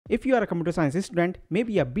If you are a computer science student,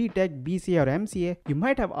 maybe a BTech, BCA or MCA, you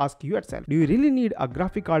might have asked yourself, do you really need a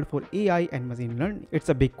graphic card for AI and machine learning? It's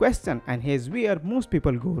a big question, and here's where most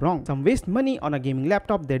people go wrong. Some waste money on a gaming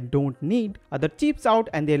laptop they don't need, other cheaps out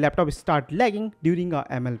and their laptops start lagging during a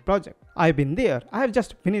ML project. I've been there. I have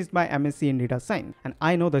just finished my MSc in data science, and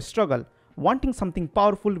I know the struggle. Wanting something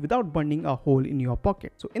powerful without burning a hole in your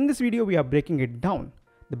pocket. So in this video, we are breaking it down.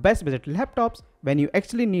 The best budget laptops when you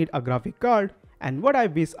actually need a graphic card, and what I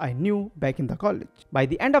wish I knew back in the college. By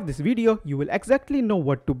the end of this video, you will exactly know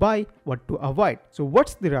what to buy, what to avoid. So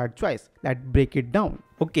what's the right choice? Let's break it down.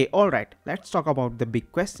 Okay, alright, let's talk about the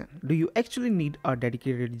big question. Do you actually need a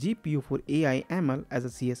dedicated GPU for AI ML as a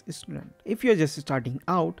CS student? If you're just starting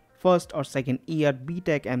out, first or second year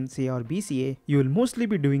BTech, MCA or BCA, you will mostly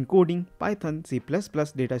be doing coding, Python, C++,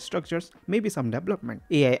 data structures, maybe some development.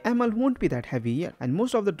 AI ML won't be that heavy yet, and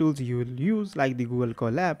most of the tools you will use like the Google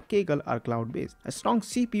Colab, Kaggle are cloud-based. A strong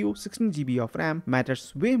CPU, 16GB of RAM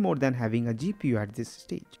matters way more than having a GPU at this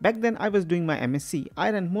stage. Back then I was doing my MSc,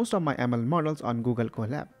 I ran most of my ML models on Google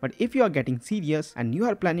Colab. But if you are getting serious and you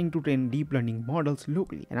are planning to train deep learning models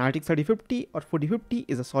locally, an RTX 3050 or 4050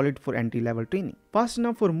 is a solid for entry-level training. Fast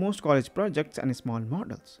enough for most college projects and small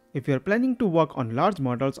models. If you are planning to work on large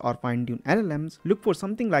models or fine-tune LLMs, look for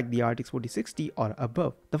something like the RTX 4060 or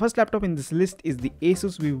above. The first laptop in this list is the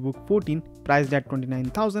Asus VivoBook 14, priced at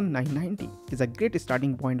 $29,990. It's a great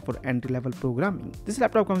starting point for entry-level programming. This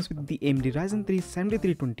laptop comes with the AMD Ryzen 3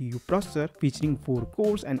 7320U processor featuring 4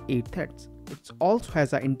 cores and 8 threads. It also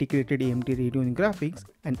has an integrated AMD Radeon graphics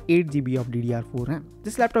and 8GB of DDR4 RAM.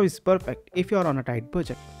 This laptop is perfect if you are on a tight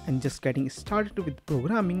budget and just getting started with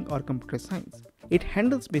programming or computer science. It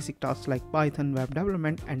handles basic tasks like Python, web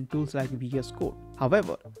development, and tools like VS Code.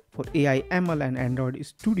 However, for AI, ML, and Android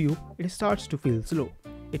Studio, it starts to feel slow.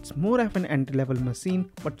 It's more of an entry-level machine,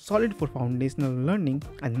 but solid for foundational learning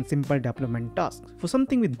and simple development tasks. For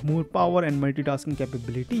something with more power and multitasking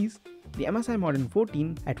capabilities, the MSI Modern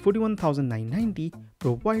 14 at $41,990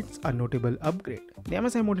 provides a notable upgrade. The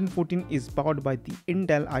MSI Modern 14 is powered by the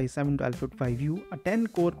Intel i7-1255U, a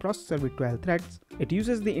 10-core processor with 12 threads. It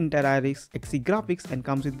uses the Intel Iris Xe graphics and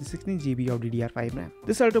comes with the 16GB of DDR5 RAM.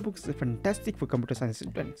 This ultrabook is fantastic for computer science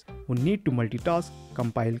students who need to multitask,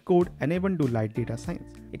 compile code, and even do light data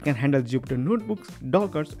science. It can handle Jupyter notebooks,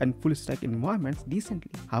 Dockers, and full-stack environments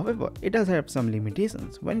decently. However, it does have some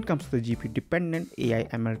limitations when it comes to the GPU-dependent AI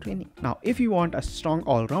ML training. Now, if you want a strong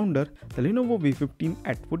all-rounder, the Lenovo V15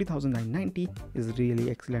 at $40,990 is a really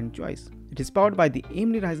excellent choice. It is powered by the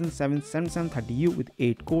AMD Ryzen 7 7730U with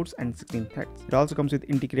 8 cores and 16 threads. It also comes with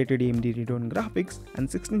integrated AMD Radeon graphics and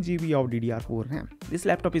 16GB of DDR4 RAM. This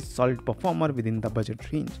laptop is a solid performer within the budget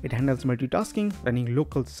range. It handles multitasking, running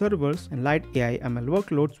local servers, and light AI ML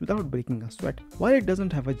workloads without breaking a sweat. While it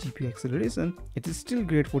doesn't have a GPU acceleration, it is still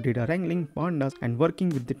great for data wrangling, pandas, and working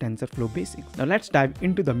with the TensorFlow basics. Now let's dive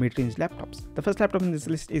into the mid-range laptops. The first laptop in this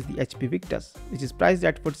list is the HP Victus, which is priced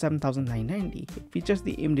at $47,990. It features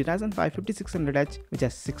the AMD Ryzen 5 5600H, which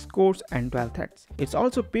has 6 cores and 12 threads. It's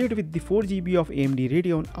also paired with the 4GB of AMD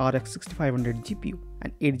Radeon RX 6500 GPU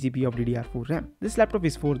and 8GB of DDR4 RAM. This laptop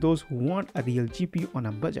is for those who want a real GPU on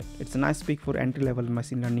a budget. It's a nice pick for entry-level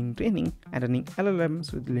machine learning training and running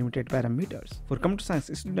LLMs with limited parameters. For computer science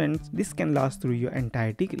students, this can last through your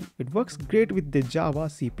entire degree. It works great with the Java,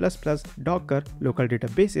 C++, Docker, local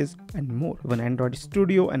databases, and more. Even Android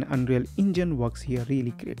Studio and Unreal Engine works here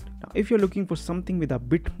really great. Now, if you're looking for something with a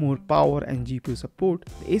bit more power and GPU support,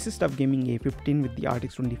 the Asus TUF Gaming A15 with the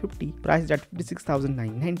RTX 2050, priced at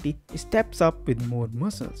 $56,990, steps up with more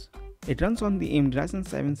muscles. It runs on the AMD Ryzen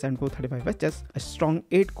 7 7435HS, a strong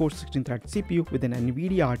 8-core 16-thread CPU with an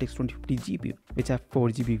NVIDIA RTX 2050 GPU, which have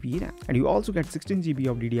 4GB VRAM, and you also get 16GB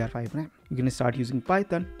of DDR5 RAM. You can start using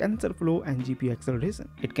Python, TensorFlow, and GPU acceleration.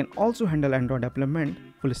 It can also handle Android development,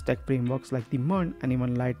 full-stack frameworks like the MERN, and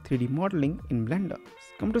even light 3D modeling in Blender.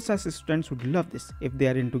 Computer science students would love this if they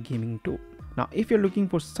are into gaming too. Now, if you're looking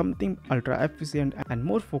for something ultra efficient and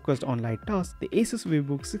more focused on light tasks, the Asus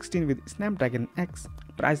VivoBook 16 with Snapdragon X,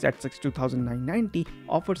 priced at $62,990,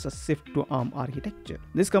 offers a shift to ARM architecture.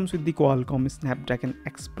 This comes with the Qualcomm Snapdragon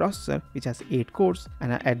X processor, which has 8 cores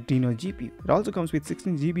and an Adreno GPU. It also comes with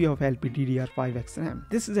 16GB of LPDDR5X RAM.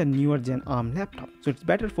 This is a newer gen ARM laptop, so it's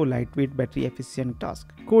better for lightweight, battery efficient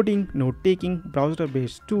tasks. Coding, note-taking,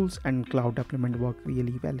 browser-based tools, and cloud deployment work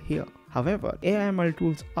really well here. However, AI/ML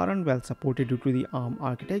tools aren't well supported due to the ARM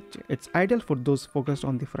architecture. It's ideal for those focused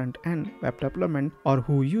on the front-end web development or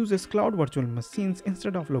who uses cloud virtual machines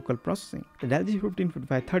instead of local processing. The Dell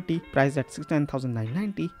G15 priced at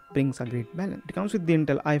 $69,990, brings a great balance. It comes with the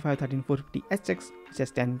Intel i5 13450HX, which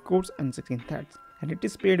has 10 cores and 16 threads, and it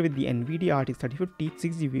is paired with the NVIDIA RTX 3050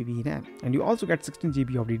 6GB VRAM, and you also get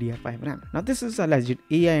 16GB of DDR5 RAM. Now this is a legit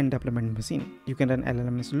AI and development machine. You can run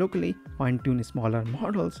LLMs locally, fine-tune smaller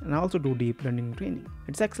models, and also do deep learning training.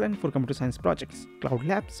 It's excellent for computer science projects, cloud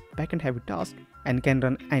labs, backend heavy tasks, and can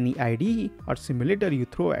run any IDE or simulator you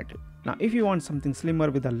throw at it. Now if you want something slimmer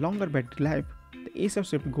with a longer battery life, the Acer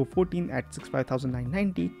Swift Go 14 at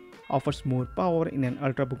 65990 offers more power in an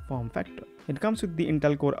ultrabook form factor. It comes with the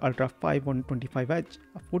Intel Core Ultra 5 125H,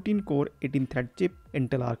 a 14-core 18-thread chip,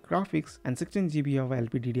 Intel Arc graphics, and 16GB of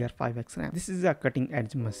LPDDR5X RAM. This is a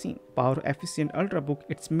cutting-edge machine. Power-efficient ultrabook,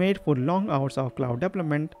 it's made for long hours of cloud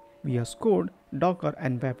development via Code, Docker,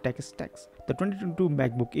 and WebTech stacks. The 2022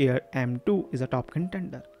 MacBook Air M2 is a top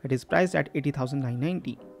contender. It is priced at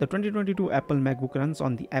 $80,990. The 2022 Apple MacBook runs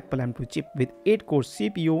on the Apple M2 chip with 8-core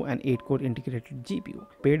CPU and 8-core integrated GPU,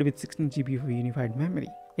 paired with 16GB of unified memory.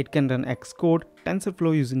 It can run Xcode,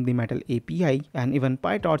 TensorFlow using the Metal API, and even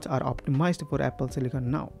PyTorch are optimized for Apple Silicon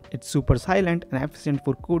now. It's super silent and efficient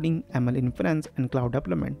for coding, ML inference, and cloud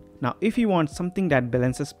development. Now if you want something that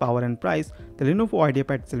balances power and price, the Lenovo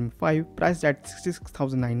IdeaPad Slim 5, priced at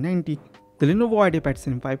 $66,990. The Lenovo IdeaPad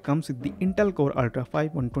Slim 5 comes with the Intel Core Ultra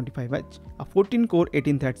 5 125H, a 14-core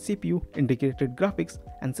 18-thread CPU, integrated graphics,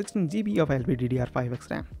 and 16GB of LPDDR5X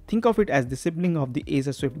RAM. Think of it as the sibling of the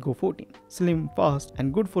Acer Swift Go 14. Slim, fast,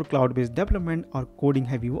 and good for cloud-based development or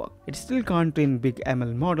coding-heavy work. It still can't train big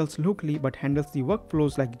ML models locally but handles the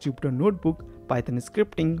workflows like Jupyter Notebook, Python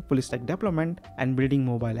scripting, full-stack development, and building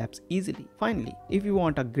mobile apps easily. Finally, if you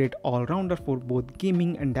want a great all-rounder for both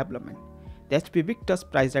gaming and development, the HP Victus,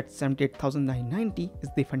 priced at $78,990, is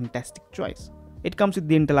the fantastic choice. It comes with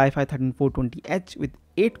the Intel i5 13420H with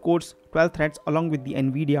 8 cores, 12 threads, along with the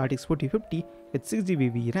NVIDIA RTX 4050 with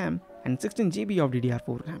 6GB VRAM and 16GB of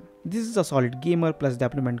DDR4 RAM. This is a solid gamer plus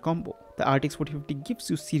development combo. The RTX 4050 gives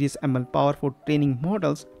you serious ML power for training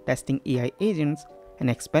models, testing AI agents, and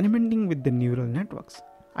experimenting with the neural networks.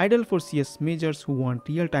 Ideal for CS majors who want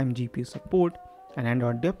real-time GPU support and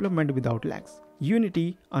Android development without lags.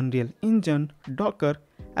 Unity, Unreal Engine, Docker,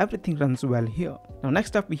 everything runs well here. Now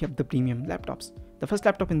next up we have the premium laptops. The first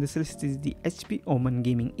laptop in this list is the HP Omen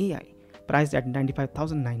Gaming AI, priced at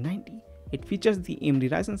 $95,990. It features the AMD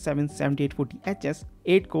Ryzen 7 7840HS,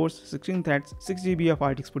 8 cores, 16 threads, 6GB of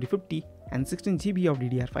RTX 4050, and 16GB of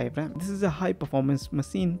DDR5 RAM. This is a high-performance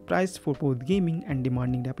machine priced for both gaming and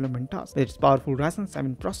demanding development tasks. With its powerful Ryzen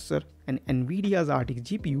 7 processor and NVIDIA's RTX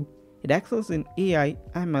GPU, it excels in AI,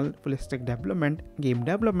 ML, full-stack development, game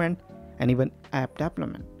development, and even app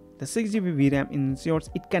development. The 6GB VRAM ensures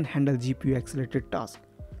it can handle GPU-accelerated tasks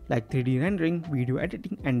like 3D rendering, video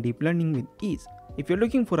editing, and deep learning with ease. If you're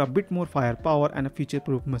looking for a bit more firepower and a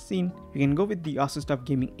future-proof machine, you can go with the Asus TUF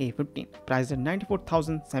Gaming A15, priced at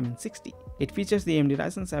 $94,760. It features the AMD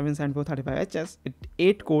Ryzen 7 7435HS with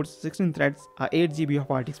 8 cores, 16 threads, 8GB of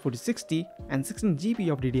RTX 4060, and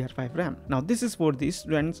 16GB of DDR5 RAM. Now this is for the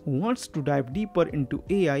students who wants to dive deeper into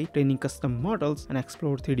AI, training custom models, and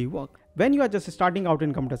explore 3D work. When you are just starting out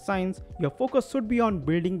in computer science, your focus should be on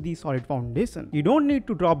building the solid foundation. You don't need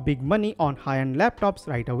to drop big money on high-end laptops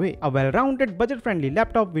right away. A well-rounded, budget-friendly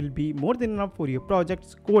laptop will be more than enough for your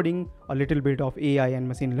projects, coding, a little bit of AI and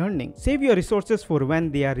machine learning. Save your resources for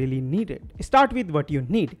when they are really needed. Start with what you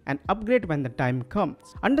need and upgrade when the time comes.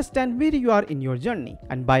 Understand where you are in your journey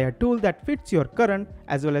and buy a tool that fits your current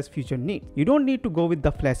as well as future needs. You don't need to go with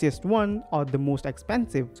the flashiest one or the most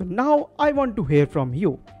expensive. So now I want to hear from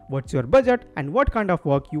you. What's your budget and what kind of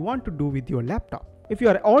work you want to do with your laptop? If you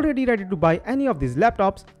are already ready to buy any of these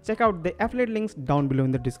laptops, check out the affiliate links down below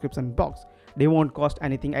in the description box. They won't cost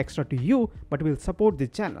anything extra to you but will support the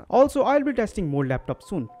channel. Also, I'll be testing more laptops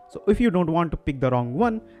soon. So if you don't want to pick the wrong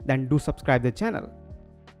one, then do subscribe the channel.